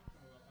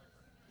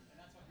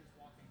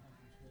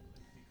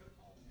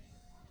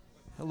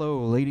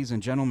Hello, ladies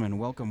and gentlemen.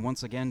 Welcome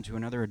once again to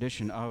another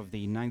edition of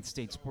the Ninth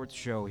State Sports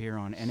Show here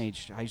on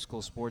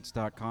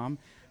NHHighSchoolSports.com.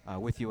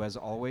 With you, as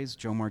always,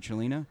 Joe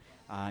Marcellina,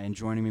 and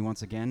joining me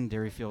once again,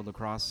 Derryfield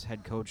Lacrosse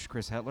head coach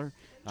Chris Hetler.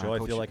 Joe, I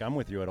feel like I'm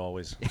with you at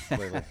always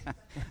lately.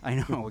 I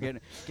know, we're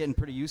getting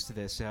pretty used to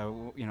this.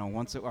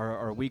 Once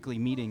our weekly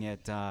meeting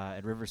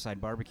at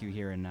Riverside Barbecue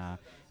here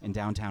in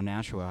downtown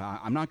Nashua.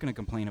 I'm not going to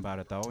complain about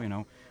it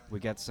though. We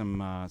got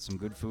some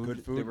good food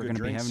that we're going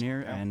to be having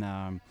here, yeah.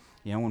 and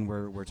when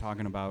we're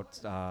talking about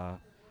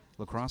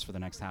lacrosse for the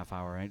next half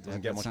hour, right?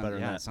 Doesn't get much better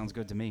than that. It sounds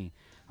good to me.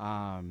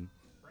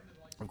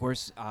 Of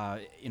course,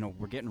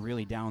 we're getting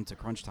really down to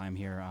crunch time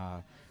here.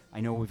 I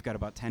know we've got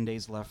about 10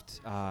 days left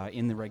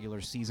in the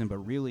regular season, but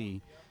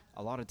really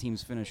a lot of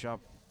teams finish up,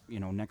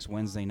 next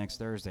Wednesday, next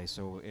Thursday.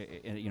 So,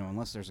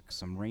 unless there's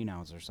some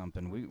rainouts or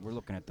something, we're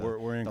looking at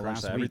we're in the crunch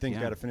last time. week. Everything's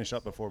got to finish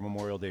up before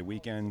Memorial Day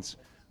weekends.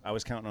 I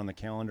was counting on the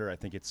calendar. I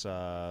think it's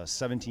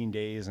 17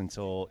 days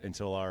until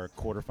our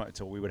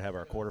until we would have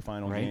our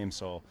quarterfinal Right. game.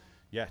 So,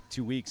 yeah,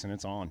 2 weeks and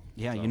it's on.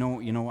 Yeah,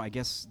 So. I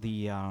guess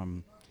the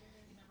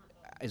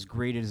as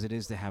great as it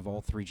is to have all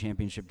three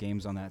championship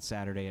games on that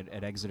Saturday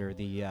at Exeter,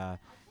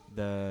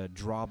 the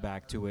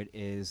drawback to it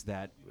is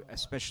that,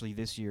 especially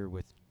this year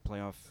with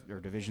playoff or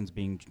divisions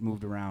being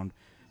moved around,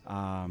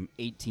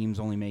 8 teams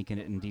only making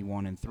it in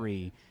D1 and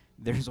 3.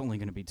 There's only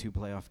going to be 2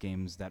 playoff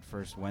games that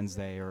first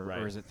Wednesday,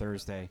 or is it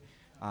Thursday?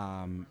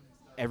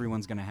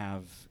 Everyone's going to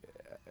have.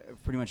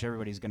 Pretty much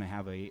everybody's going to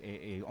have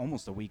a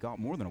almost a week off,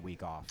 more than a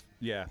week off.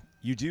 Yeah,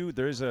 you do.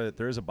 There is a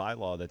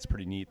bylaw that's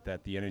pretty neat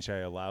that the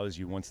NHI allows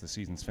you once the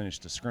season's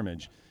finished to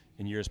scrimmage.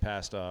 In years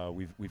past,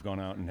 we've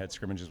gone out and had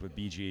scrimmages with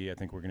BG. I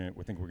think we're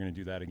gonna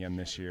do that again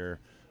this year.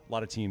 A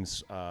lot of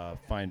teams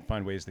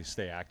find ways they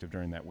stay active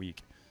during that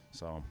week.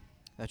 So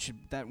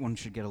That one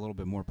should get a little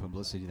bit more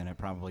publicity than it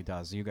probably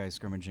does. You guys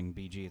scrimmaging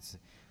BG, it'd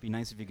be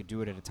nice if you could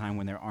do it at a time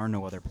when there are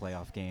no other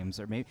playoff games,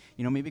 or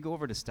maybe go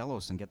over to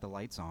Stellos and get the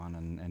lights on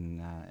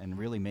and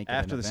really make it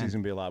after an the event.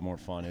 season, be a lot more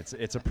fun.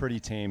 It's a pretty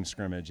tame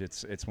scrimmage.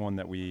 It's one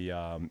that we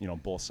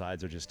both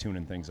sides are just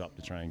tuning things up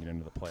to try and get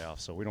into the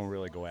playoffs. So we don't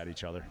really go at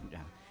each other.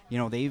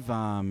 Yeah, they've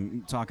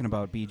talking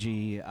about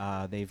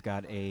BG. They've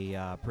got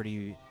a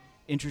pretty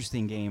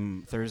interesting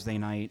game Thursday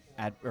night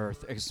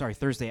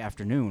Thursday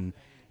afternoon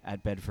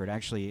at Bedford.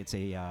 Actually, it's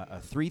a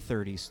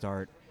 3:30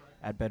 start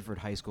at Bedford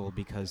High School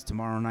because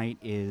tomorrow night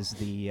is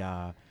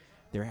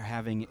they're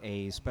having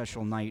a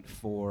special night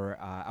for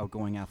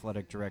outgoing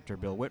athletic director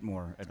Bill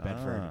Whitmore at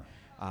Bedford.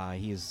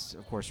 He is,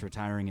 of course,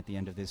 retiring at the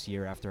end of this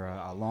year after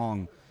a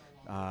long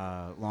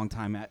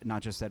time,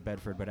 not just at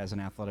Bedford, but as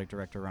an athletic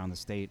director around the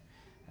state.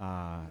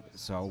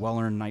 So a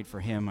well-earned night for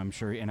him, I'm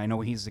sure, and I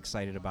know he's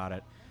excited about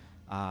it.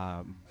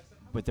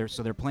 But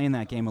they're playing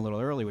that game a little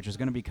early, which is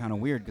going to be kind of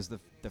weird because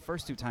the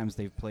first 2 times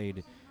they've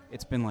played,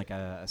 it's been like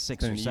a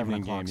 6 or 7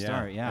 o'clock game,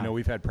 start. I know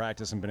we've had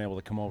practice and been able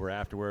to come over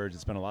afterwards.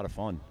 It's been a lot of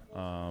fun.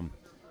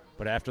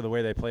 But after the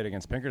way they played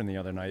against Pinkerton the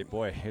other night,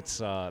 boy,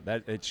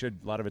 it should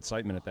a lot of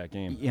excitement at that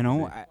game.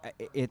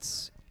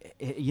 It's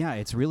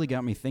really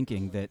got me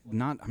thinking that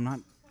I'm not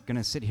going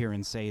to sit here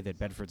and say that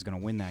Bedford's going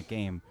to win that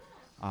game.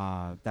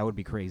 That would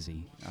be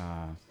crazy.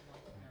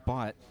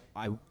 But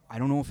I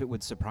don't know if it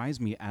would surprise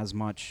me as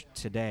much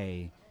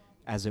today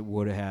as it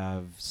would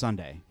have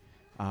Sunday.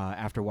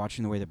 After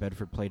watching the way that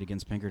Bedford played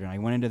against Pinkerton, I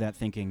went into that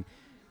thinking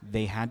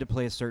they had to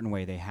play a certain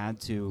way. They had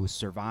to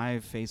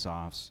survive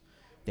face-offs.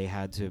 They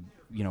had to,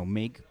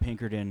 make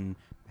Pinkerton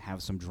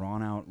have some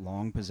drawn-out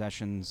long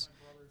possessions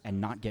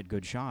and not get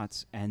good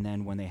shots. And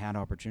then when they had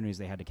opportunities,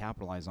 they had to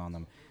capitalize on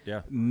them.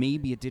 Yeah.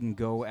 Maybe it didn't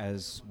go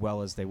as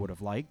well as they would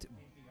have liked,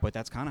 but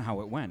that's kind of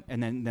how it went.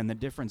 And then the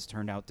difference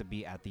turned out to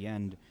be, at the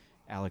end,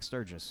 Alex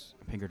Sturgis,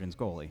 Pinkerton's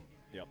goalie.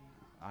 Yep.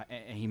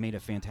 And he made a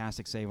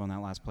fantastic save on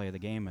that last play of the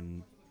game,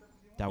 and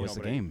that was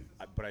the game.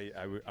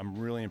 I'm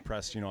really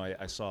impressed.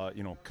 I saw,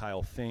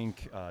 Kyle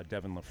Fink,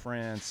 Devin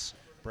LaFrance,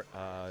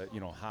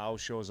 Howe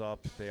shows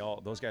up.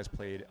 Those guys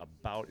played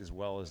about as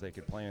well as they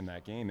could play in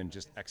that game and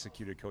just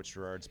executed Coach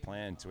Gerard's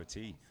plan to a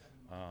T.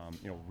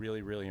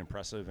 Really, really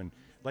impressive. And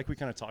like we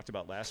kind of talked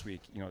about last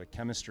week, the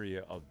chemistry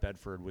of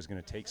Bedford was going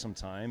to take some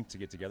time to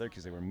get together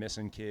because they were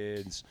missing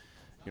kids.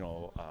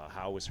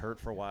 Howe was hurt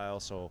for a while.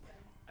 So,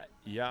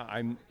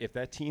 if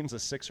that team's a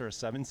 6 or a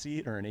 7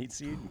 seed or an 8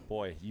 seed,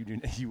 boy,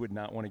 you would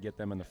not want to get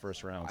them in the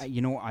first round.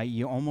 You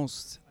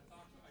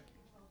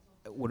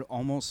would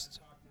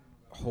almost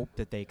hope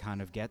that they kind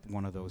of get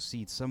one of those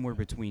seats somewhere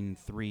between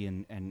 3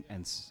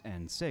 and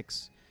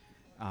 6.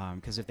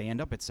 Because if they end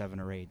up at 7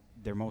 or 8,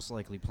 they're most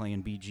likely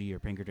playing BG or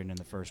Pinkerton in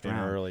the first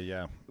round. Early,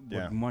 yeah.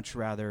 Would much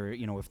rather,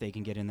 if they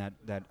can get in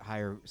that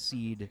higher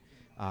seed,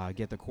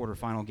 get the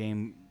quarterfinal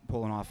game,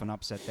 pulling off an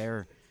upset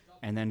there,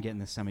 and then get in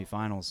the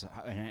semifinals.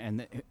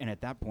 And at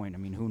that point,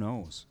 who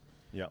knows?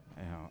 Yeah.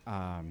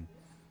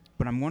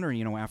 But I'm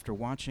wondering, after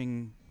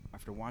watching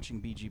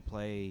BG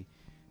play,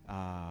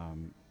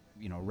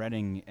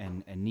 Reading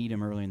and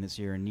Needham early in this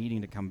year, and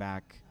needing to come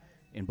back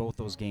in both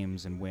those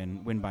games and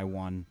win by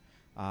 1.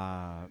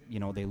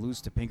 They lose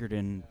to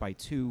Pinkerton by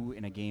 2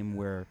 in a game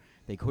where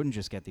they couldn't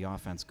just get the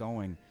offense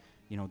going.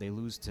 They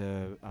lose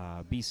to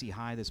BC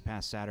High this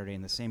past Saturday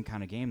in the same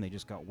kind of game. They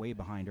just got way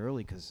behind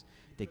early because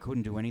they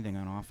couldn't do anything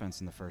on offense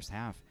in the first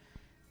half.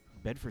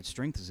 Bedford's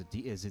strength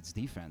is its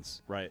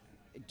defense. Right.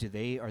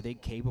 Are they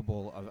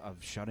capable of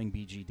shutting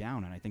BG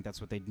down? And I think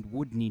that's what they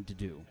would need to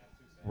do.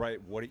 Right.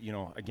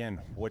 Again,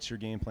 what's your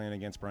game plan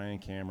against Brian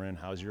Cameron?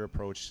 How's your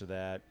approach to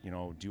that?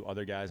 Do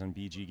other guys on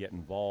BG get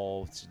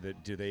involved?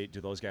 Do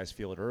those guys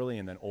feel it early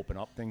and then open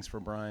up things for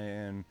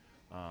Brian?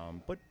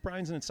 But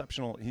Brian's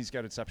he's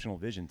got exceptional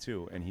vision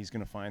too, and he's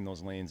going to find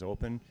those lanes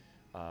open.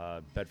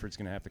 Bedford's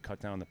going to have to cut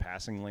down the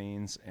passing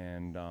lanes,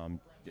 and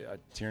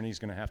Tierney's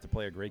going to have to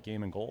play a great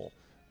game in goal.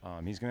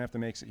 He's going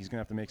to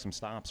have to make some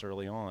stops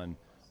early on.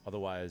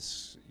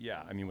 Otherwise,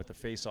 with the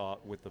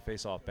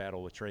face-off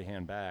battle with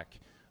Trahan back,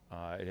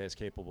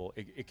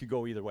 it could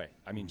go either way.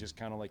 Just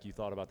kind of like you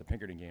thought about the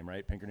Pinkerton game,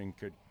 right? Pinkerton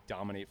could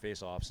dominate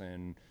face-offs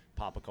and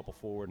pop a couple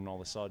forward, and all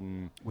of a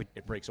sudden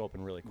it breaks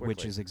open really quickly.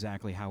 Which is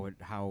exactly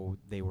how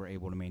they were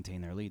able to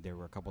maintain their lead. There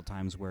were a couple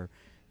times where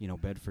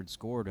Bedford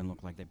scored and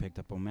looked like they picked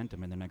up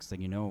momentum, and the next thing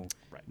you know,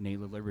 right.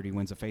 Naylor Liberty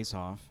wins a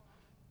face-off.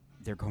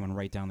 They're coming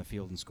right down the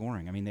field and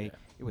scoring.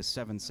 It was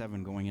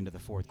 7-7 going into the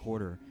fourth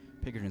quarter.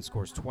 Pinkerton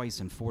scores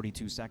twice in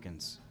 42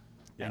 seconds,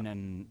 and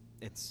then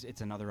it's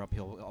another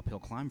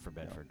uphill climb for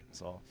Bedford. Yeah.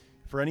 So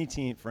for any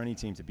team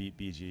to beat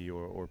BG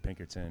or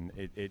Pinkerton,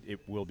 it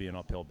will be an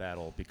uphill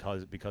battle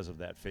because of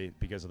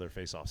their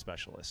face-off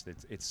specialist.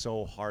 It's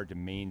so hard to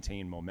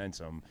maintain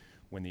momentum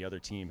when the other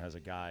team has a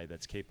guy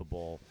that's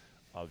capable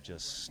of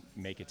just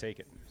make it take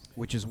it.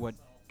 Which is what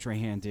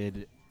Trahan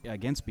did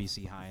against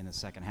BC High in the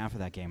second half of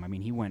that game.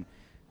 He went,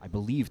 I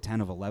believe, 10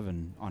 of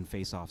 11 on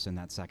face-offs in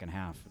that second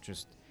half.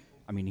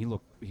 He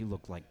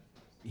looked like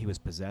he was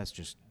possessed,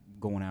 just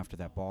going after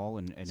that ball.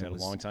 And he's had a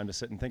long time to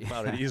sit and think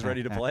about it. He's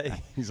ready to play.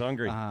 He's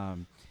hungry.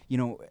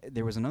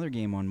 There was another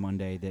game on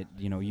Monday that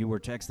you were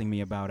texting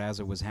me about as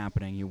it was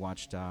happening. You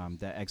watched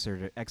the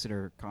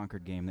Exeter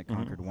Concord game that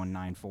Concord won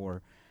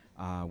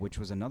 9-4, which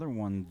was another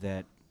one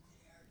that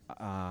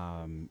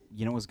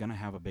was going to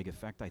have a big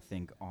effect, I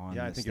think, on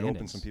I the think standings. It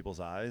opened some people's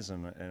eyes,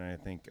 and I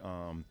think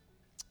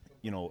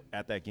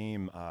at that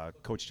game,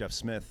 Coach Jeff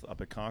Smith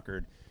up at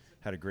Concord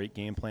had a great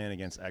game plan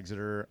against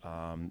Exeter.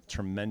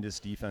 Tremendous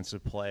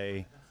defensive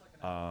play.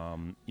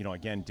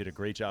 Again, did a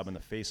great job in the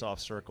face-off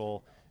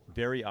circle.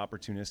 Very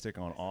opportunistic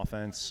on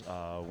offense.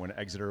 When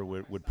Exeter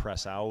would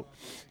press out,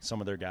 some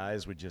of their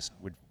guys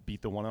would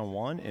beat the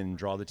one-on-one and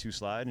draw the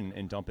two-slide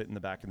and dump it in the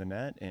back of the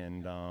net.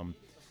 And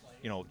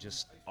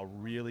just a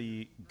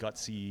really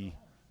gutsy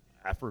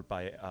effort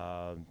by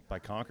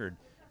Concord.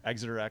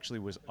 Exeter actually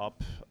was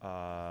up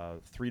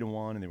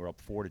 3-1, and they were up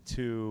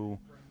 4-2.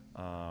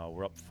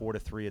 We're up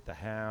 4-3 at the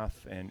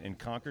half, and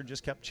Concord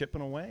just kept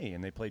chipping away,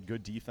 and they played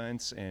good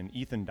defense. And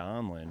Ethan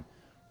Donlin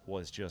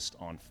was just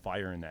on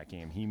fire in that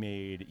game. He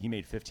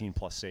made 15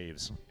 plus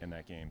saves in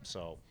that game.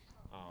 So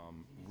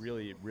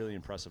really, really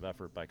impressive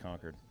effort by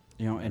Concord.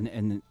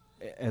 And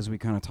as we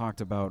kind of talked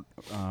about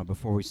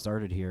before we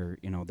started here,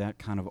 that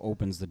kind of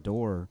opens the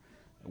door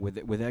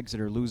with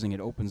Exeter losing. It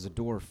opens the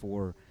door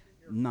for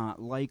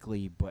not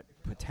likely, but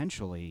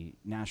potentially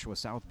Nashua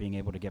South being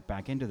able to get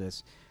back into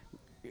this,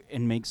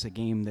 and makes a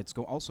game that's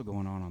also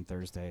going on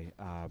Thursday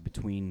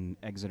between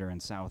Exeter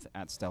and South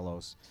at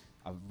Stellos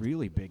a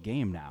really big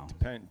game now.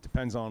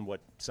 Depends on what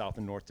South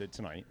and North did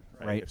tonight,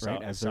 right?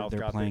 As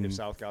they're playing, if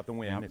South got the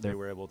win, if they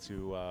were able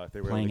to,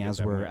 playing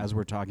as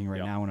we're talking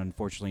right now, and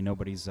unfortunately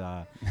nobody's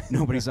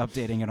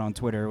updating it on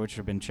Twitter, which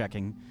I've been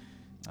checking.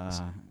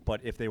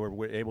 But if they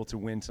were able to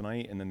win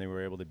tonight, and then they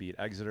were able to beat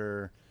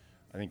Exeter,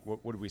 I think,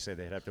 what did we say?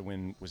 They'd have to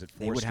win, was it 4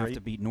 straight? They would have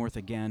to beat North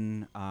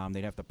again.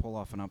 They'd have to pull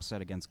off an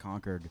upset against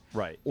Concord.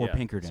 Right. Or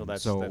Pinkerton.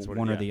 So that's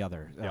one or the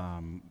other. Yeah.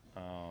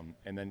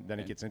 And then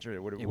it gets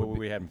interesting. What would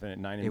we have?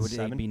 9-7? It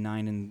would be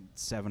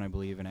 9-7, I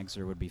believe, and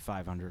Exeter would be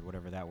 500,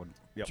 whatever that would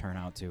turn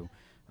out to.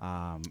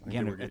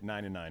 Again, we're at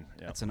 9-9.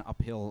 Yeah. It's an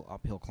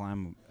uphill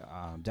climb,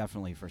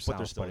 definitely for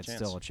South, but it's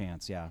still a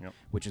chance. Yeah. Yep.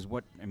 Which is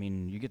what,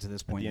 you get to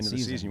this point at the end of the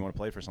season, you want to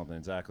play for something.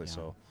 Exactly. Yeah.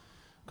 So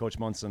Coach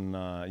Munson,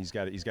 he's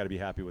got to be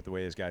happy with the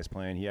way his guys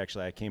playing.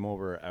 I came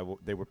over.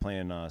 They were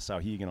playing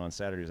Souhegan on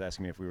Saturday. He was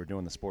asking me if we were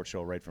doing the sports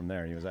show right from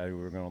there. We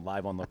were going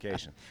live on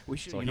location. We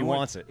should. So he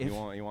wants it. He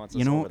wants.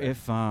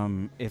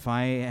 If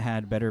I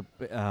had better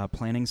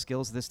planning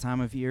skills this time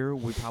of year,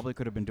 we probably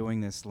could have been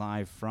doing this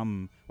live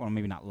from. Well,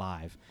 maybe not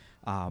live.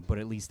 But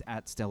at least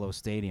at Stello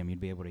Stadium, you'd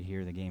be able to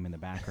hear the game in the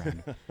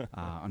background.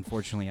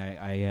 Unfortunately,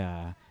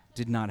 I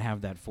did not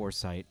have that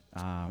foresight.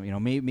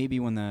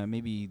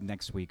 Maybe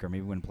next week or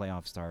maybe when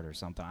playoffs start or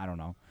something. I don't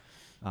know.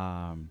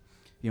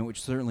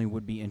 Which certainly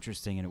would be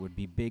interesting, and it would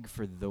be big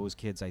for those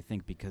kids, I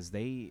think, because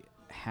they're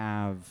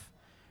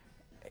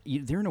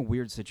in a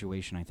weird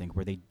situation, I think,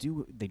 where they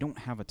don't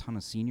have a ton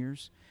of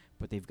seniors,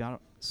 but they've got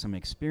some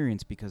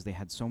experience because they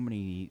had so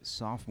many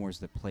sophomores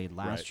that played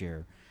last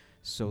year.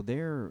 So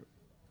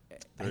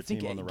I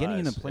think getting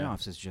in the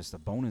playoffs is just a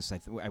bonus,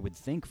 I would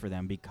think, for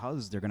them,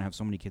 because they're going to have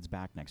so many kids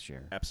back next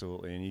year.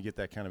 Absolutely, and you get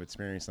that kind of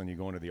experience. Then you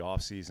go into the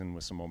off season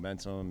with some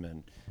momentum,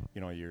 and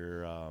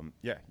you're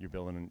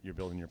building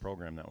your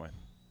program that way.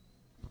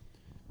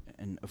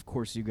 and of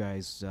course you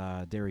guys,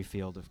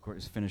 Dairyfield, of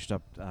course, finished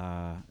up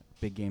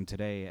big game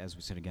today, as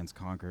we said, against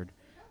Concord.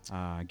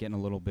 Getting a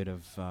little bit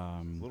of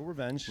little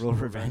revenge for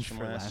from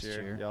last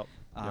year. Yep.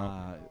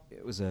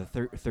 It was a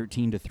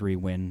 13-3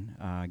 win.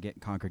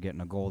 Concord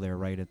getting a goal there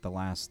right at the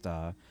last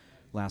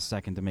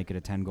second to make it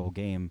a 10-goal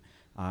game,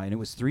 and it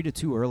was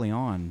 3-2 early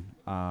on.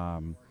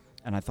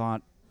 And I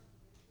thought,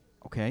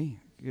 okay,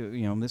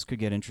 this could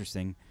get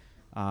interesting.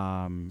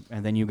 And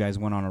then you guys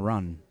went on a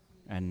run,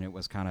 and it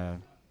was kind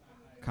of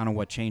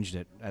what changed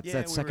it.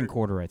 That second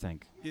quarter, I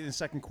think. In the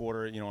second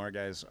quarter, our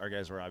guys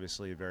were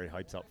obviously very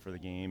hyped up for the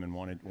game and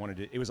wanted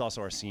to. It was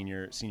also our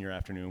senior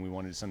afternoon. We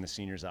wanted to send the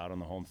seniors out on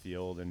the home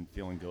field and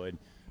feeling good.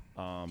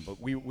 But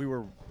we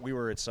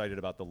were excited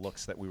about the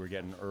looks that we were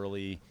getting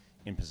early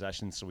in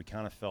possession. So we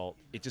kind of felt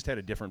it just had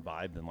a different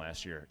vibe than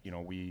last year.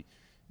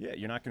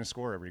 You're not going to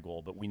score every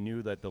goal, but we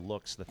knew that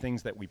the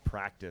things that we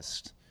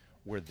practiced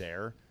were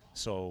there.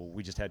 So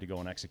we just had to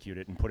go and execute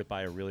it and put it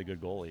by a really good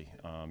goalie.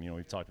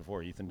 We've talked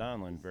before, Ethan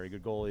Donlin, very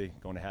good goalie,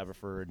 going to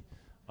Haverford.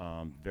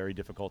 Very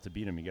difficult to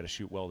beat him. You got to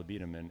shoot well to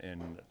beat him,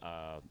 and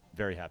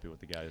very happy with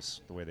the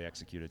guys, the way they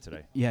executed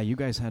today. Yeah, you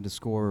guys had to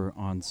score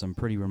on some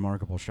pretty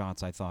remarkable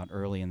shots, I thought,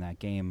 early in that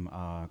game.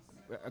 A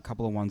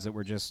couple of ones that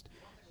were just,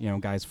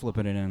 guys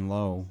flipping it in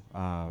low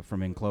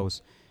from in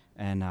close.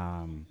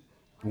 And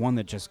one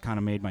that just kind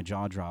of made my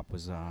jaw drop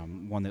was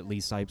one that Lee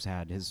Sipes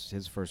had,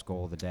 his first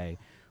goal of the day,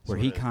 where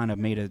he kind of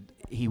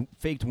he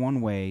faked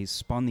one way,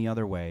 spun the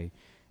other way,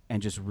 and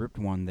just ripped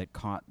one that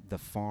caught the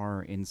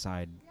far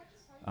inside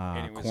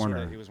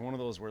corner. It was one of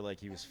those where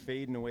he was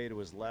fading away to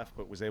his left,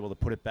 but was able to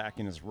put it back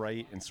in his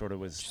right, and sort of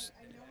was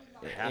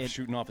half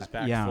shooting off his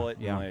back foot.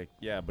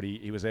 But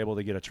he was able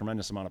to get a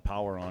tremendous amount of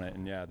power on it,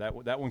 and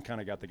that one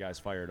kind of got the guys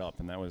fired up,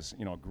 and that was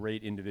a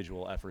great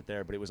individual effort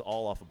there. But it was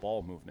all off of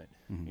ball movement.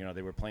 Mm-hmm.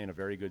 They were playing a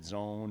very good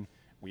zone.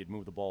 We had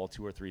moved the ball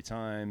 2 or 3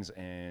 times,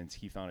 and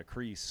he found a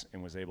crease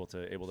and was able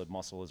to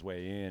muscle his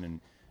way in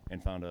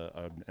and found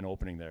an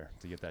opening there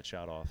to get that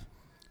shot off.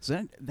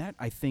 So that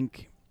I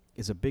think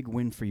is a big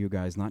win for you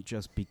guys, not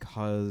just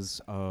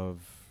because of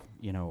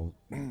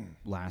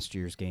last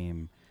year's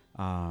game.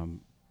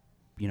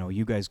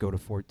 You guys go to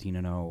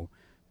 14-0.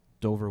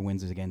 Dover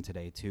wins it again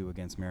today too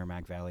against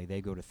Merrimack Valley.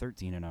 They go to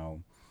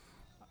 13-0.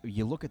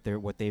 You look at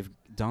what they've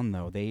done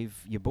though.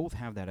 You both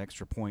have that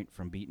extra point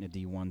from beating a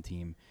D1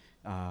 team.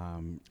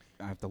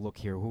 I have to look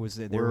here. Who was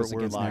it? There was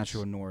against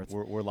Nashua North.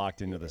 We're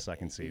locked into the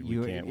second seed.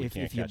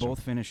 If you both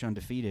finish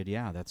undefeated,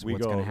 that's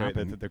what's going to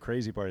happen. Right, the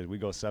crazy part is we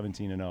go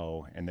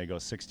 17-0 and they go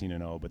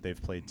 16-0, but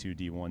they've played 2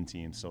 D1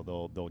 teams, so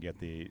they'll get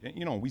the.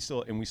 We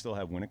still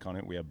have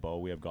Winnicott. We have Bow.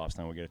 We have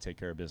Goffstown. We got to take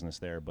care of business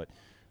there, but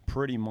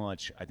pretty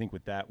much I think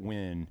with that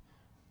win,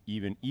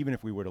 even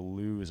if we were to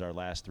lose our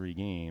last 3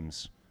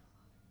 games,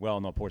 well,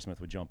 no, Portsmouth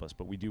would jump us,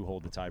 but we do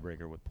hold the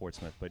tiebreaker with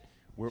Portsmouth, but.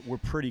 We're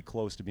pretty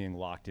close to being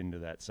locked into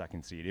that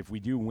second seed. If we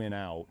do win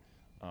out,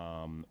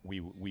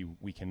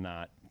 we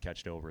cannot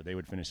catch Dover. They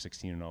would finish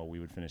 16-0. We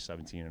would finish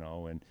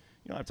 17-0. And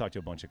I've talked to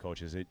a bunch of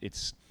coaches.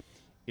 It's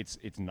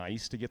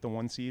nice to get the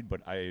 1 seed, but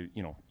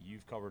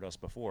you've covered us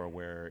before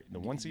where the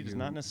 1 seed is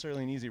not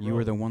necessarily an easy road. You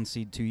were the 1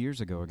 seed 2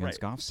 years ago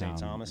against Goffstown. St.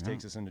 Thomas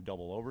takes us into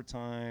double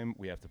overtime.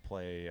 We have to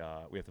play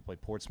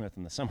Portsmouth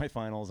in the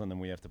semifinals, and then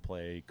we have to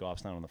play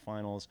Goffstown in the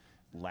finals.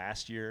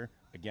 Last year,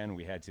 again,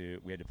 we had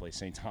to play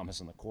St. Thomas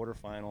in the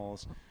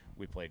quarterfinals.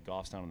 We played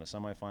Goffstown in the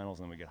semifinals, and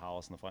then we get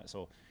Hollis in the final.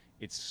 So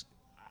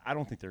I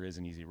don't think there is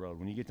an easy road.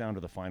 When you get down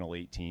to the final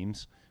 8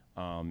 teams,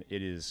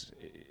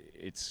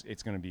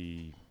 it's going to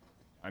be,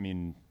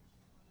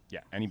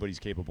 anybody's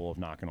capable of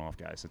knocking off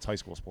guys. It's high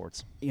school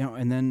sports.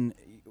 And then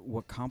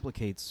what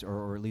complicates,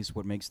 or at least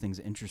what makes things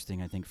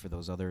interesting, I think, for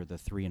the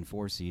 3 and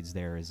 4 seeds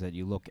there is that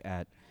you look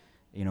at,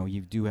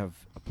 you do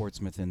have a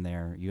Portsmouth in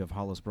there, you have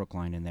Hollis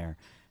Brookline in there,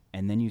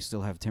 and then you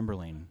still have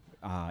Timberlane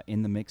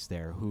in the mix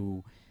there,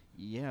 who,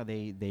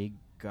 they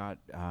got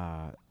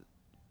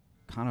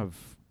kind of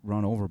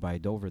run over by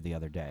Dover the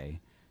other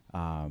day,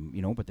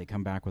 but they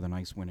come back with a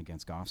nice win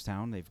against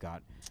Goffstown. They've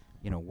got,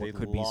 what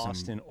could be some...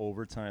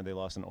 They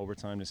lost in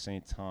overtime to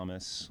St.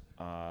 Thomas,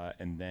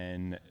 and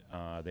then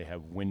they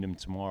have Wyndham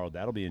tomorrow.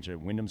 That'll be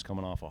interesting. Wyndham's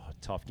coming off a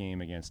tough game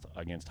against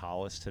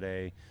Hollis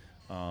today.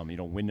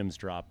 Wyndham's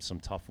dropped some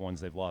tough ones.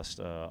 They've lost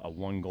a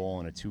 1-goal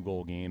and a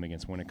 2-goal game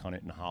against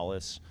Winnicott and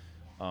Hollis.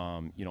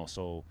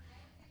 So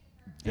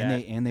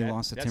they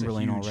lost to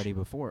Timberlane already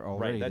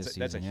this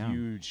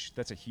season.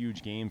 That's a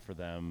huge game for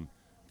them,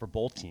 for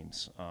both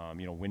teams.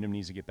 Wyndham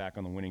needs to get back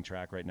on the winning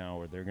track right now,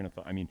 or they're going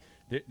to.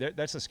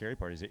 That's the scary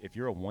part. Is if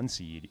you're a 1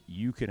 seed,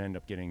 you could end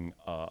up getting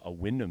a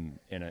Wyndham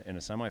in a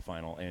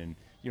semifinal, and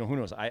who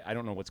knows? I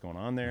don't know what's going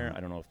on there.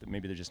 I don't know if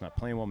maybe they're just not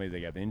playing well. Maybe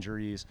they have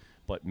injuries.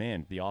 But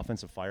man, the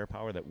offensive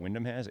firepower that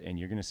Wyndham has, and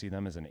you're going to see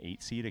them as an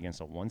 8 seed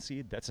against a 1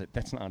 seed. That's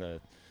not an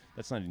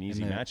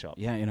easy matchup.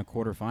 Yeah, in a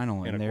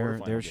quarterfinal, and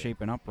they're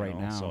shaping up right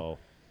now. So,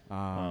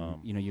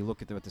 you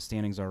look at what the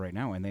standings are right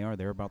now, and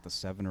they're about the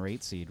 7 or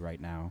 8 seed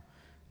right now.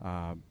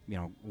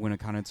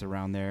 Winnicott's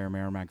around there,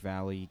 Merrimack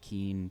Valley,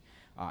 Keene,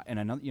 and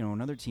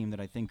another team that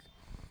I think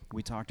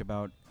we talked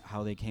about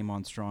how they came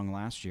on strong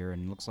last year,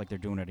 and looks like they're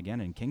doing it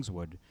again in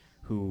Kingswood,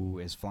 who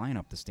is flying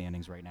up the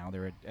standings right now.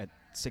 They're at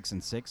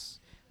 6-6,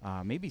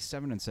 maybe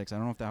 7-6. I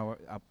don't know how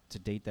up to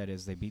date that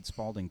is. They beat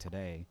Spalding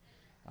today.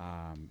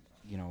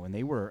 And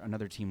they were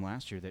another team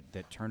last year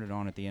that turned it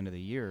on at the end of the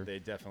year. They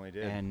definitely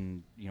did.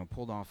 And,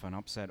 pulled off an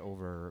upset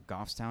over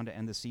Goffstown to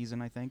end the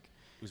season, I think.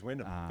 It was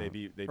Wyndham. They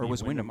beat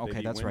Wyndham.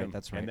 Okay, that's Wyndham. right.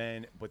 That's right. And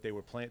then, but they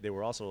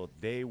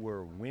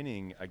were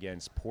winning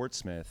against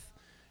Portsmouth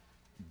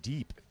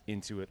deep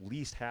into at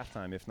least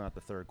halftime, if not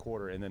the third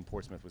quarter, and then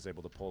Portsmouth was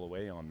able to pull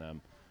away on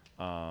them.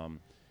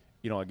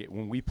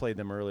 When we played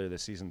them earlier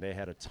this season, they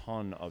had a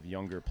ton of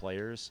younger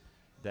players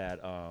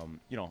that are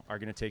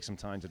going to take some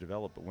time to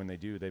develop, but when they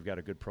do, they've got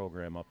a good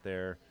program up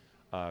there.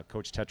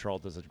 Coach Tetrall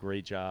does a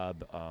great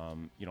job,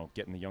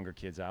 getting the younger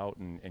kids out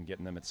and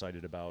getting them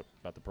excited about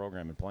the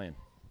program and playing.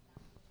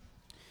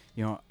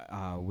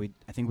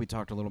 I think we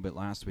talked a little bit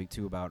last week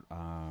too about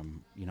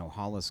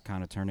Hollis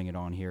kind of turning it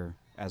on here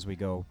as we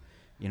go,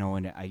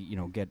 and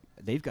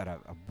they've got a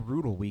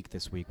brutal week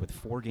this week with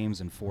 4 games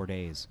in 4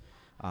 days.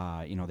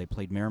 They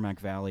played Merrimack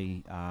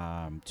Valley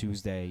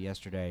Tuesday,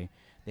 yesterday.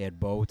 They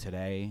had Bow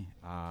today.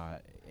 I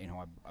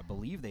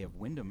believe they have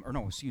Wyndham. Or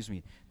no, excuse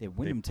me. They have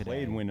Wyndham today. They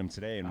played Wyndham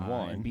today and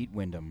won. And beat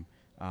Wyndham.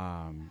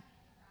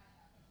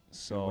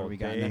 So what do we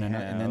got? And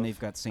then they've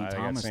got St.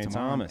 Thomas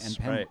tomorrow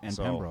and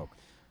Pembroke.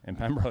 And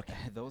Pembroke.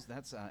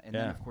 And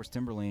then of course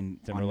Timberlane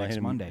on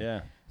next Monday.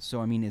 Yeah. So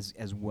I mean,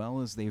 as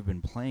well as they've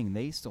been playing,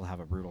 they still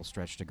have a brutal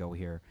stretch to go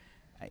here.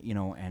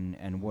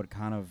 And what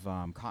kind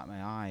of caught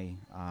my eye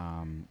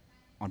on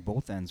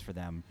both ends for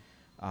them.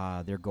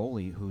 Their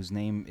goalie, whose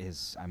name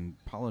is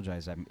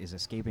is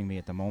escaping me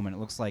at the moment. It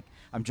looks like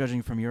I'm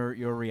judging from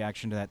your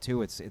reaction to that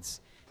too.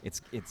 It's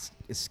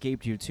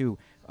escaped you too.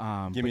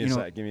 Give me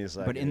a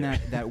sec. But in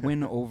that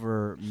win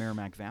over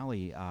Merrimack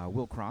Valley,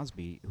 Will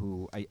Crosby,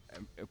 who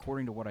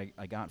according to what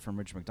I got from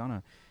Rich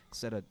McDonough,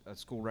 set a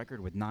school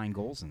record with 9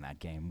 goals in that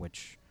game,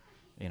 which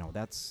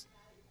that's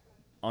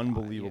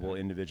unbelievable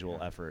individual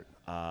effort.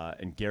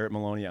 And Garrett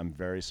Maloney, I'm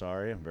very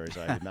sorry.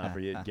 I did not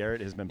forget.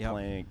 Garrett has been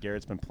playing.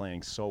 Garrett's been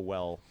playing so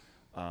well.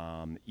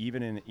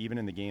 Even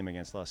in the game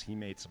against us, he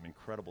made some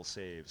incredible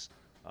saves.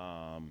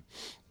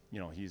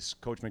 He's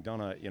Coach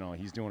McDonough.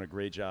 He's doing a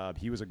great job.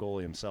 He was a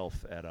goalie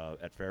himself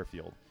at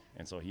Fairfield,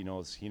 and so he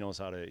knows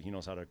how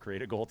to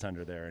create a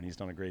goaltender there, and he's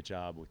done a great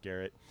job with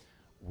Garrett.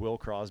 Will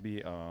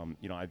Crosby,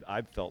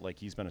 I've felt like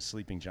he's been a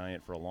sleeping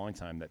giant for a long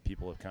time that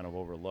people have kind of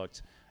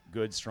overlooked.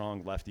 Good,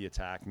 strong lefty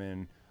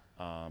attackman.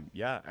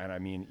 And I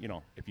mean,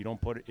 if you don't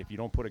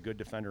put a good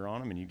defender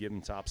on him and you give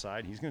him top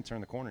side, he's going to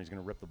turn the corner. He's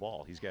going to rip the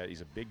ball. He's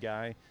a big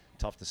guy,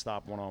 tough to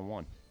stop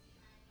one-on-one.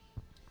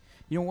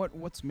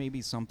 What's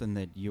maybe something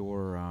that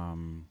you're,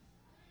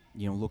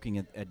 looking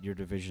at your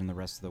division the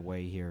rest of the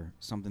way here,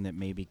 something that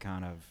maybe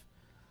kind of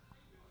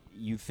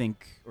you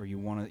think or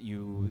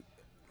you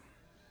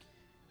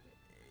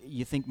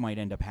think might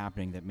end up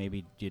happening that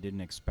maybe you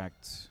didn't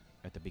expect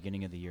at the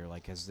beginning of the year,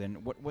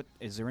 what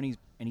is there any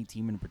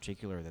team in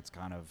particular that's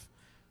kind of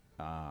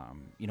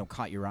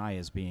caught your eye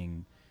as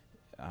being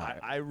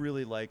I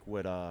really like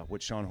what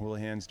Sean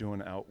Houlihan's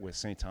doing out with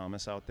St.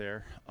 Thomas out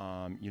there,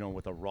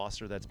 with a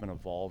roster that's been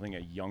evolving, a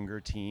younger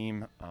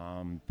team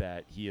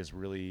that he has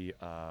really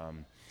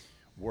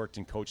worked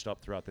and coached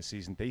up throughout the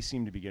season. They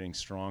seem to be getting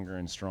stronger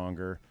and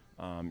stronger.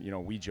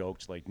 We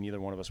joked like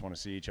neither one of us want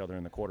to see each other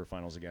in the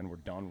quarterfinals again. We're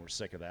done. We're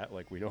sick of that.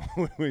 Like we don't.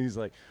 He's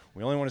like,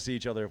 we only want to see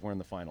each other if we're in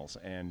the finals.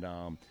 And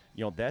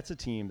that's a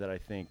team that I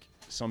think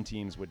some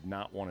teams would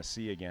not want to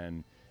see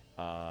again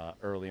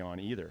early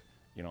on either.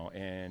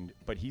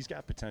 But he's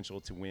got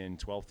potential to win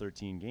 12,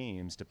 13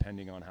 games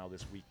depending on how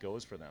this week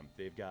goes for them.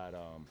 They've got,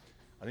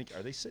 I think,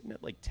 are they sitting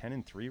at like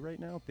 10-3 right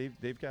now?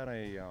 They've got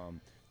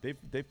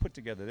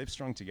they've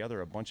strung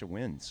together a bunch of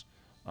wins.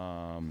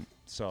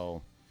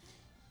 So.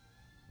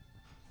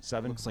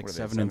 7. Looks like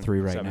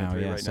 7-3 right now.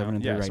 Yeah, 7-3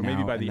 right now. So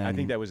maybe I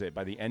think that was it.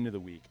 By the end of the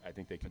week, I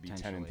think they could be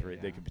 10-3.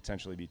 Yeah. They could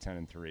potentially be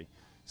 10-3.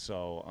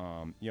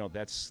 So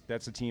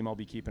that's a team I'll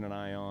be keeping an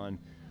eye on.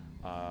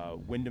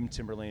 Wyndham,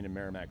 Timberlane, and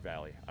Merrimack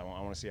Valley. I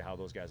want to see how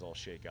those guys all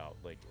shake out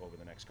like over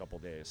the next couple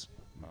days.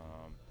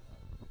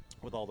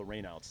 With all the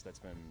rainouts, that's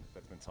been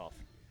tough.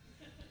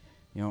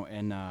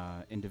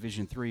 In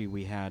Division 3,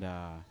 we had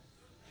a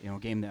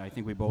game that I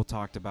think we both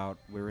talked about.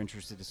 We were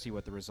interested to see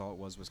what the result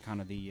was kind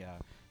of the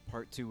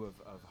part 2 of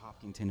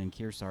Hopkinton and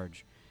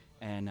Kearsarge.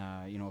 And,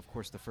 of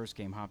course, the first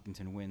game,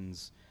 Hopkinton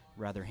wins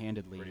rather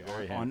handedly,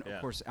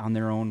 of course, on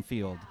their own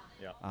field.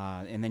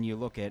 Yeah. And then you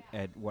look at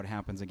what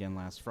happens again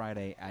last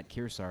Friday at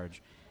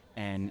Kearsarge,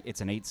 and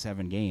it's an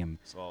 8-7 game.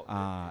 So,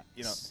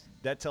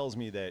 that tells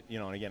me that,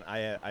 and again,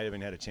 I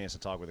haven't had a chance to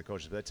talk with the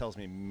coaches, but that tells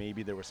me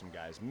maybe there were some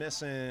guys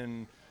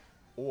missing,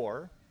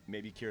 or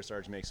maybe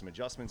Kearsarge makes some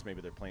adjustments.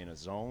 Maybe they're playing a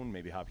zone.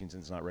 Maybe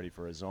Hopkinton's not ready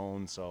for a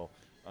zone. So,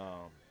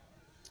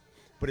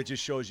 but it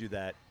just shows you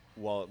that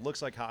while it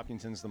looks like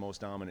Hopkinton's the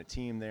most dominant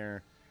team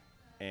there,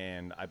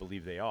 and I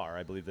believe they are.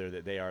 I believe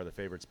they are the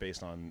favorites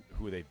based on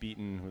who they've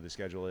beaten, who the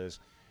schedule is.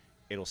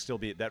 it'll still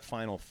be that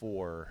Final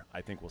Four.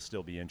 I think will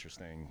still be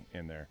interesting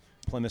in there.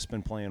 Plymouth's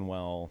been playing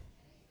well.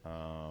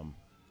 Yeah,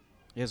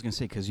 I was going to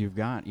say, because you've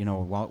got,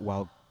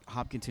 while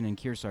Hopkinton and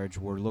Kearsarge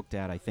were looked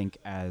at, I think,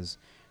 as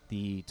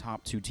the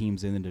top two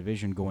teams in the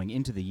division going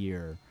into the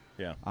year.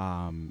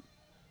 Yeah.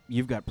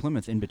 You've got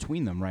Plymouth in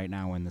between them right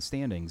now in the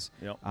standings,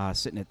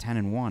 sitting at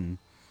 10-1.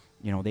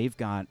 They've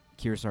got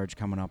Kearsarge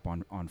coming up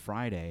on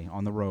Friday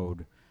on the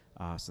road.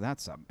 So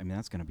that's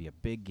going to be a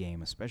big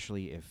game,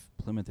 especially if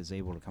Plymouth is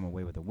able to come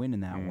away with a win in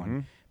that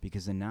one,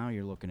 because then now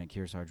you're looking at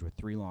Kearsarge with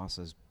 3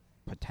 losses,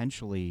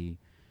 potentially.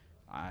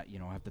 I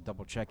have to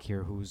double check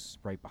here who's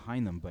right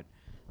behind them, but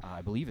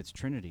I believe it's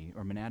Trinity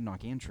or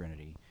Monadnock and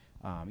Trinity.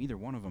 Either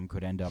one of them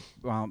could end up.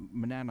 Well,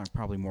 Monadnock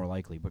probably more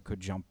likely, but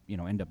could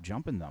end up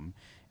jumping them.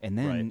 And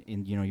then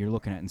you're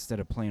looking at, instead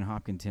of playing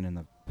Hopkinton in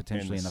the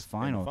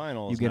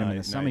final, you get them in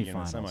the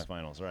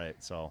semifinals, right?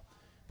 So.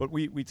 But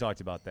we talked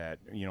about that,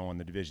 on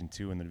the Division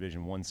II and the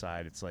Division I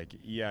side. It's like,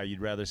 yeah,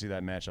 you'd rather see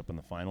that matchup in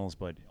the finals,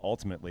 but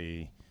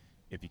ultimately,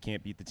 if you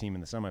can't beat the team in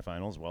the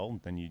semifinals, well,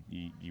 then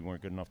you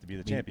weren't good enough to be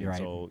the champion. Right,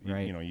 so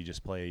right. You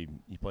just play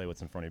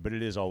what's in front of you. But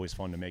it is always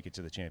fun to make it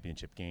to the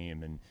championship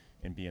game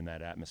and be in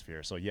that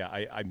atmosphere. So yeah,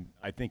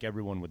 I think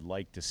everyone would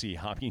like to see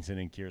Hopkinton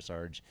and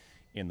Kearsarge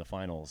in the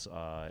finals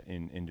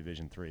in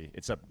Division III.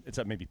 It's up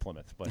maybe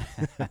Plymouth, but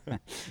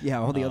yeah,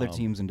 all the other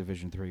teams in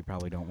Division III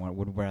probably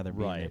would rather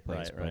be in their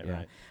place.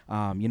 Right.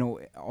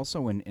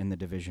 Also in the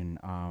division,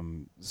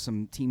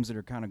 some teams that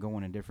are kind of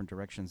going in different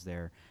directions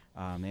there.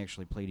 They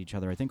actually played each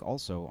other, I think,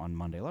 also on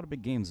Monday. A lot of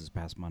big games this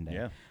past Monday.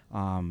 Yeah.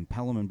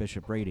 Pelham and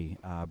Bishop Brady.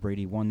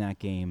 Brady won that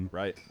game.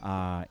 Right.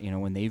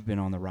 When they've been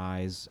on the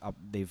rise,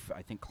 they've,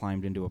 I think,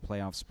 climbed into a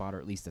playoff spot, or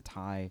at least a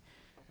tie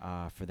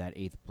for that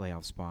 8th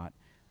playoff spot.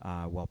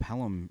 While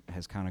Pelham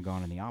has kind of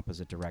gone in the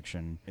opposite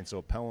direction. And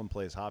so Pelham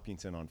plays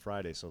Hopkinton on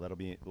Friday, so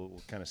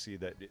we'll kind of see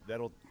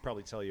that'll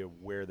probably tell you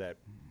where that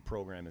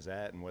program is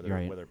at and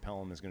whether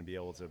Pelham is going to be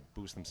able to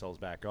boost themselves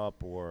back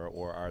up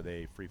or are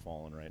they free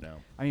falling right now.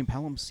 I mean,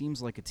 Pelham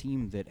seems like a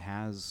team that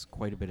has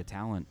quite a bit of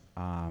talent.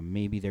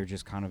 Maybe they're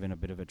just kind of in a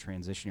bit of a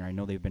transition here. I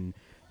know they've been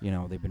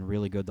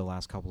really good the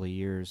last couple of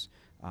years,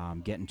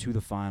 getting to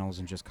the finals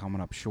and just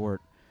coming up short.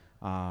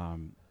 Are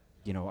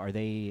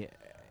they?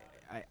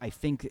 I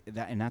think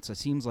that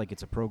seems like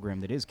it's a program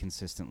that is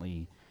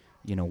consistently,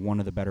 one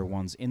of the better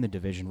ones in the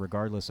division,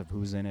 regardless of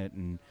who's in it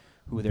and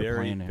who they're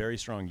playing. Very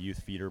strong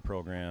youth feeder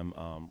program.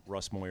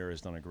 Russ Moyer has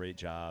done a great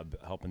job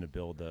helping to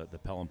build the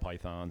Pelham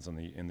Pythons in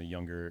the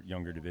younger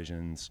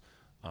divisions.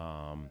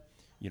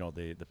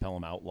 The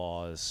Pelham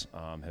Outlaws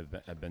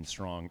have been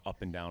strong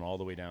up and down, all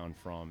the way down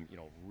from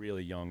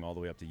really young all the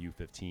way up to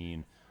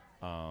U15.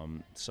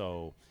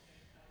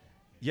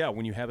 Yeah,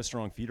 when you have a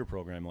strong feeder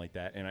program like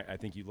that, and I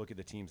think you look at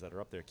the teams that are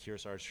up there,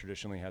 Kearsarge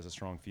traditionally has a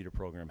strong feeder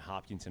program.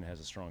 Hopkinton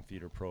has a strong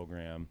feeder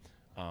program.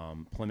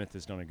 Plymouth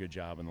has done a good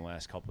job in the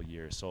last couple of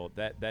years. So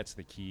that's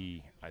the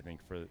key, I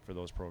think, for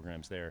those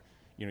programs there.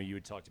 You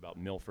had talked about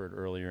Milford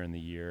earlier in the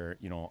year.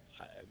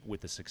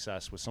 With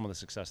some of the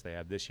success they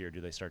have this year, do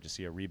they start to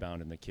see a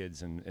rebound in the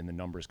kids and the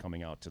numbers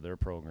coming out to their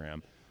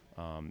program?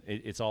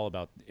 It's all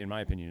about, in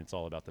my opinion, it's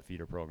all about the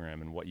feeder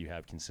program and what you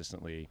have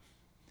consistently.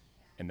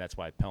 And that's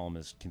why Pelham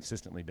has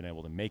consistently been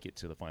able to make it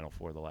to the Final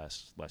Four the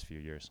last few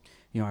years.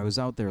 I was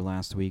out there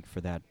last week for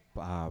that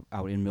out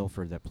in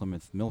Milford, that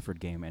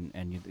Plymouth-Milford game,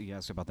 and you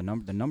asked about the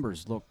number. The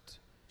numbers looked,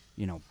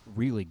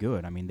 really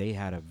good. I mean, they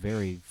had a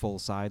very full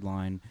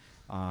sideline.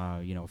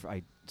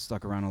 I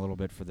stuck around a little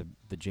bit for the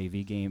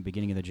JV game,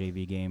 beginning of the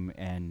JV game,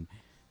 and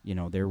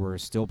there were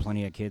still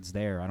plenty of kids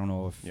there. I don't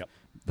know if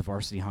the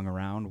varsity hung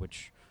around,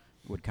 which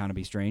would kind of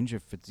be strange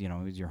if it's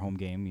it's your home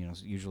game.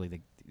 Usually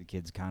the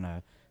kids kind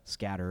of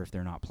scatter if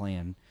they're not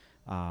playing,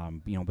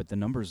 but the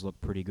numbers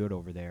look pretty good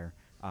over there.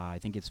 I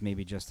think it's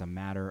maybe just a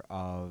matter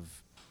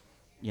of,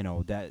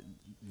 that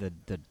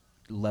the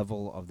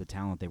level of the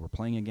talent they were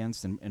playing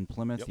against in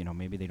Plymouth.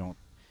 Maybe they don't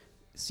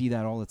see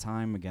that all the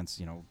time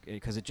against,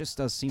 because it just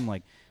does seem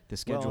like the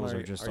schedules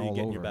are just all over. Are you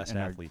getting your best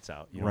athletes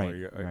out? Right.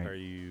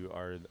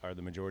 Are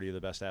the majority of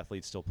the best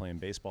athletes still playing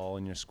baseball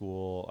in your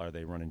school? Are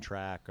they running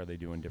track? Are they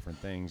doing different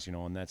things?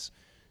 And that's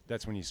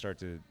when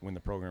when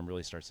the program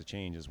really starts to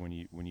change, is when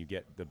you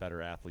get the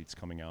better athletes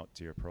coming out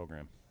to your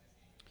program.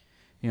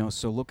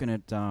 So looking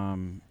at,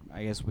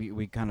 I guess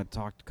we kind of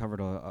covered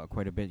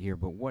quite a bit here,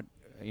 but what,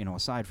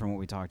 aside from what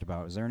we talked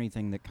about, is there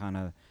anything that kind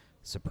of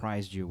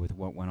surprised you with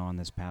what went on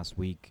this past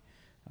week,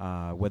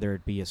 whether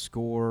it be a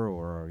score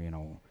or,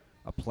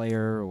 a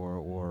player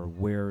or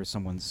where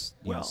someone's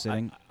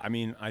sitting?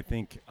 I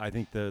think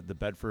the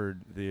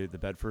Bedford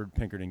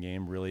Pinkerton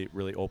game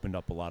really opened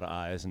up a lot of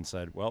eyes and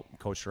said, well,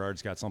 Coach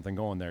Gerard's got something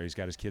going there. He's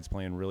got his kids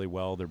playing really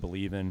well. They're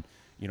believing,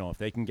 if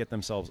they can get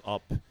themselves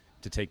up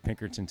to take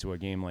Pinkerton to a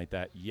game like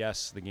that.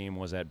 Yes, the game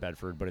was at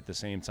Bedford, but at the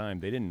same time,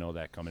 they didn't know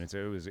that coming into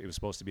it. It was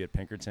supposed to be at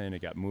Pinkerton.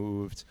 It got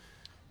moved.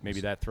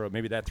 Maybe that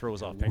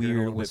throws off Pinkerton a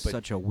little bit. It was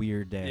such a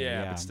weird day.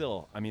 Yeah, but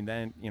still,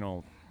 then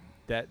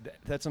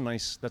that's a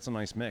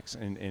nice mix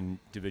in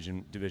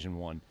Division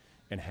I,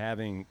 and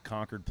having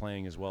Concord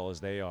playing as well as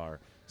they are,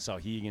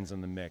 Sauhegan's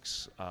in the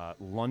mix.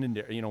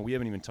 Londonderry, we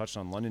haven't even touched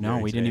on Londonderry.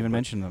 No, we today, didn't even but,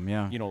 mention them.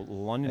 Yeah.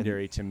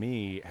 Londonderry to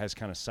me has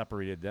kind of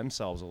separated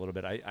themselves a little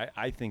bit.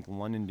 I think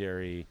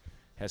Londonderry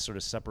has sort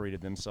of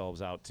separated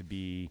themselves out to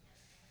be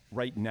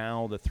right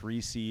now the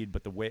 3 seed,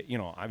 but the way,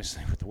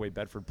 obviously with the way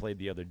Bedford played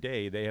the other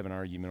day, they have an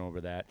argument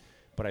over that.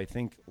 But I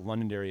think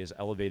Londonderry has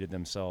elevated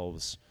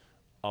themselves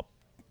up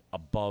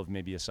above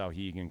maybe a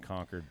Sauhegan,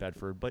 Concord,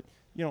 Bedford. But,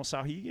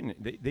 Sauhegan,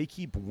 they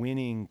keep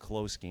winning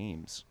close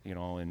games,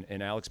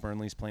 and Alex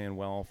Burnley's playing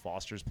well,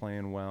 Foster's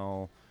playing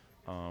well.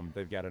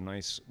 They've got a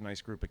nice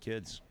group of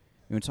kids.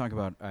 You want to talk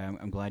about?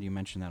 I'm glad you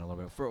mentioned that a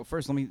little bit.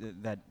 First, let me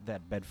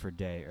that Bedford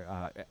day.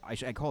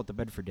 I call it the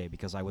Bedford day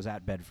because I was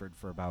at Bedford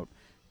for about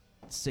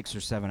 6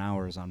 or 7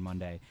 hours on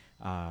Monday.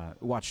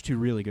 Watched 2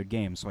 really good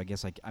games, so I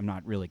guess I'm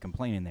not really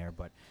complaining there.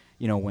 But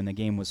when the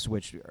game was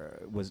switched,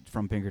 was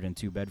from Pinkerton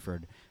to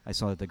Bedford, I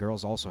saw that the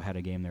girls also had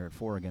a game there at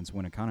 4 against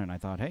Winnacunnet, and I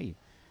thought, hey,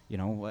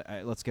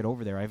 let's get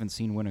over there. I haven't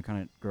seen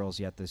Winnacunnet girls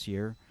yet this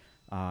year,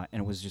 and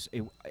it was just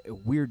a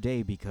weird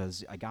day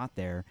because I got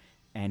there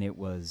and it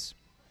was,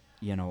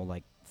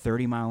 like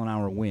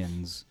 30-mile-an-hour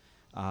winds,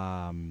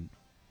 kind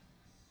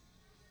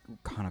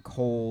of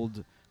cold,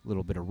 a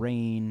little bit of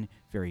rain,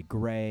 very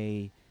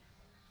gray.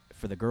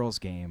 For the girls'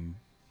 game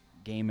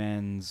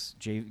ends,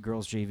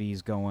 girls'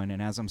 JV's going,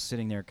 and as I'm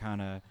sitting there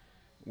kind of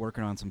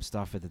working on some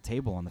stuff at the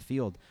table on the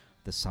field,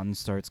 the sun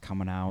starts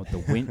coming out,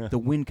 the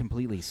wind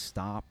completely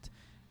stopped,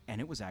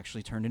 and it was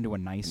actually turned into a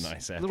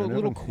nice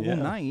little cool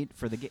night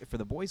for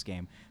the boys'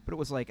 game. But it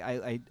was like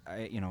I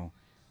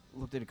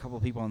looked at a couple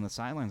of people on the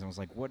sidelines and was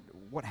like,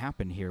 what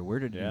happened here? Where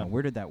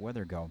did that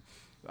weather go?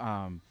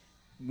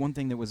 One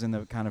thing that was in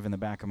the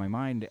back of my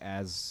mind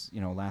as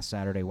last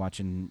Saturday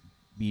watching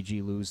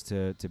BG lose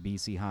to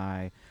BC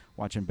High,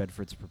 watching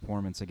Bedford's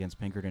performance against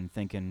Pinkerton,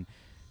 thinking,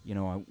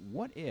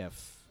 what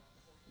if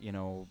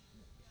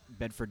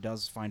Bedford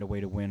does find a way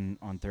to win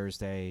on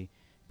Thursday,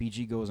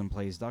 BG goes and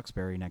plays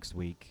Duxbury next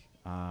week,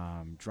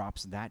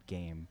 drops that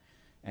game,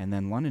 and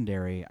then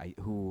Londonderry,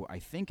 who I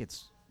think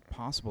it's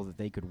possible that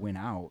they could win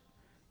out,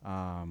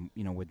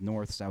 with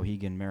North,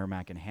 Sauhegan,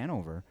 Merrimack, and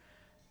Hanover,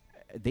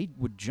 they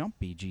would jump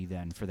BG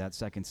then for that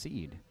 2nd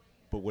seed.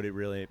 But would it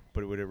really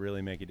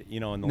make it? In the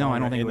no, long I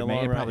don't run, think it would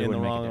make. It probably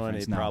wouldn't make a run,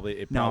 difference. It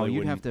probably no,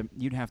 you'd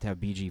wouldn't. have to have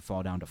BG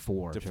fall down to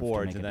 4 to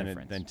make a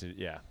difference.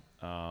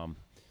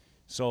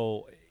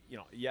 So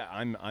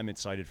I'm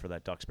excited for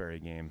that Duxbury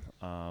game.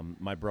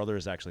 My brother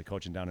is actually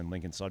coaching down in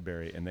Lincoln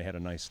Sudbury, and they had a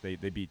nice. They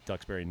beat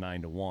Duxbury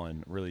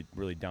 9-1.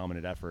 Really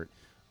dominant effort.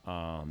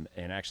 And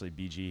actually,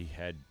 BG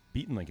had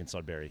beaten Lincoln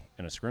Sudbury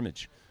in a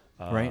scrimmage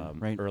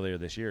earlier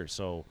this year.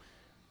 So,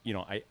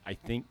 I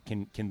think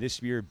can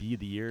this year be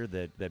the year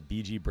that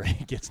BG Bray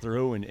gets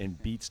through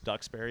and beats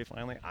Duxbury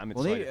finally? I'm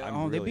excited.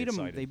 They beat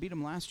him. They beat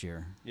him last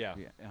year. Yeah.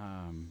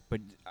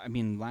 But I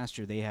mean, last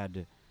year they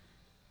had.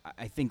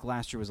 I think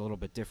last year was a little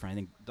bit different. I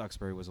think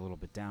Duxbury was a little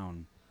bit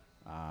down.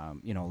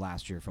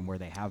 Last year from where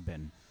they have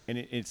been. And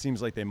it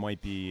seems like they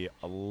might be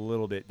a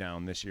little bit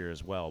down this year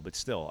as well. But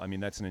still, I mean,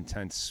 that's an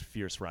intense,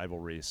 fierce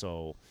rivalry.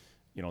 So,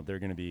 they're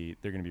going to be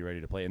ready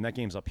to play. And that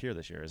game's up here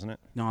this year, isn't it?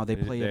 No, they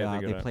play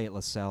at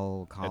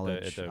LaSalle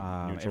College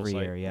every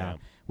year. Yeah,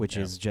 which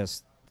is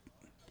just.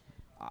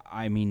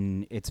 I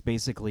mean, it's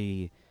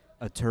basically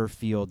a turf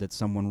field that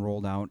someone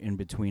rolled out in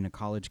between a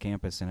college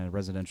campus and a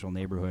residential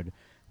neighborhood,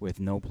 with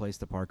no place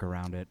to park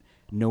around it,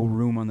 no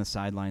room on the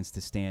sidelines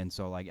to stand.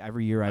 So, like,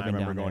 every year I've been down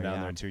there. I remember going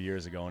down there 2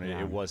 years ago, and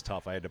it was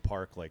tough. I had to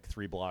park, like,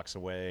 3 blocks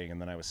away,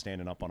 and then I was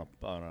standing up on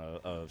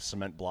a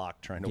cement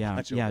block trying to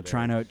watch over there.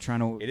 trying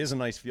to. It is a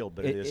nice field,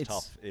 but it is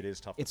tough. It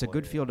is tough. It's a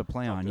good field to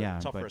play on,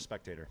 tough for a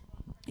spectator.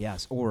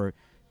 Yes, or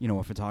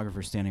a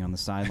photographer standing on the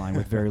sideline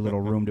with very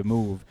little room to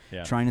move,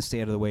 trying to stay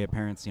out of the way of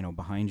parents,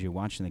 behind you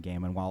watching the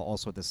game, and while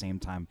also at the same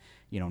time,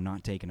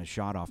 not taking a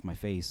shot off my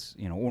face,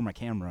 or my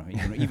camera,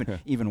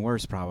 even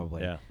worse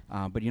probably. Yeah.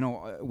 But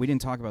we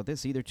didn't talk about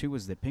this either. Too,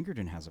 was that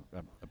Pinkerton has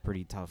a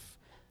pretty tough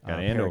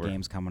pair of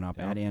games coming up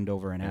at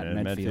Andover and at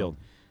Medfield.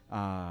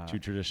 2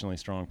 traditionally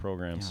strong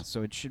programs. Yeah,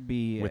 so it should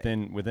be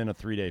within a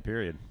 3-day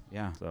period.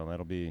 Yeah. So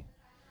that'll be,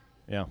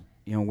 yeah.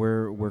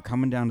 We're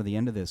coming down to the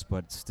end of this,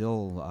 but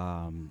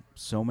still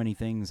so many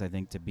things I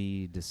think to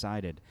be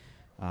decided.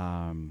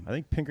 I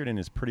think Pinkerton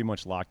is pretty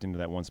much locked into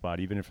that one spot,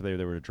 even if they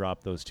were to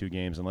drop those 2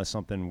 games, unless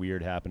something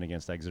weird happened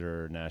against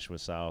Exeter, or Nashua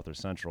South, or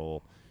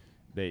Central.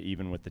 They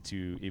even with the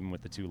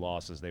two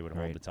losses, they would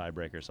hold the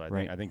tiebreaker. So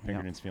I think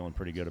Pinkerton's feeling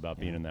pretty good about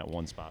being in that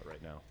one spot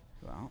right now.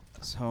 Well,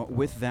 so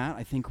with that,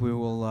 I think we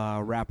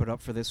will wrap it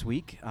up for this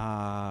week.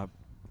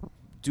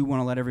 Do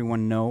want to let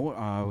everyone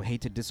know,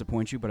 hate to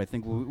disappoint you, but I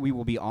think we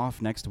will be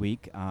off next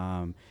week,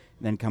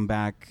 then come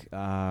back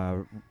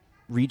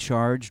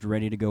recharged,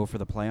 ready to go for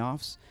the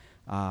playoffs.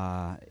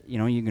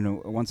 You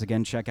can once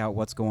again check out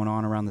what's going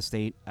on around the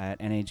state at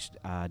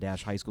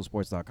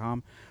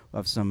nh-highschoolsports.com. We'll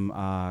have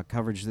some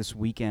coverage this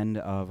weekend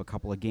of a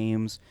couple of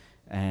games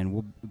and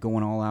we'll be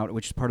going all out,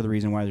 which is part of the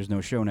reason why there's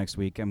no show next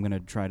week. I'm going to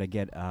try to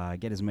get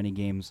as many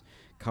games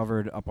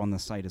covered up on the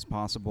site as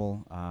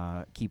possible,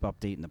 keep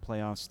updating the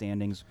playoff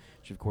standings,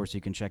 which of course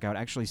you can check out.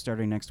 Actually,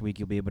 starting next week,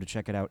 you'll be able to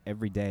check it out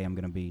every day. I'm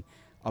going to be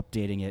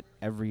updating it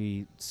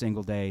every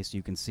single day, so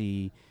you can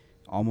see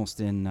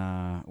almost in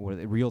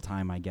real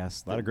time, I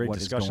guess. A lot of great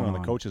discussion on the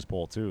coaches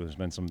poll too. There's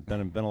been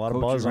a lot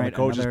of coaches, buzz on the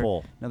coaches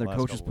poll. Another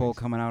coaches poll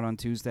coming out on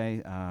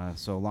Tuesday.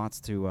 So lots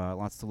to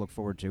look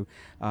forward to.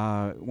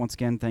 Once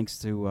again, thanks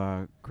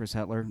to Chris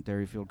Hetler,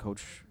 Dairyfield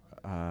coach,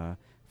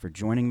 for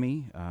joining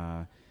me.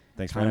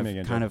 Thanks for having me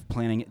again. Kind of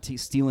planning,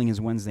 stealing his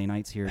Wednesday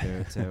nights here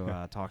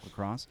to talk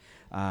lacrosse.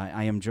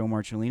 I am Joe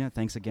Marcellina.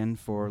 Thanks again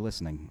for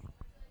listening.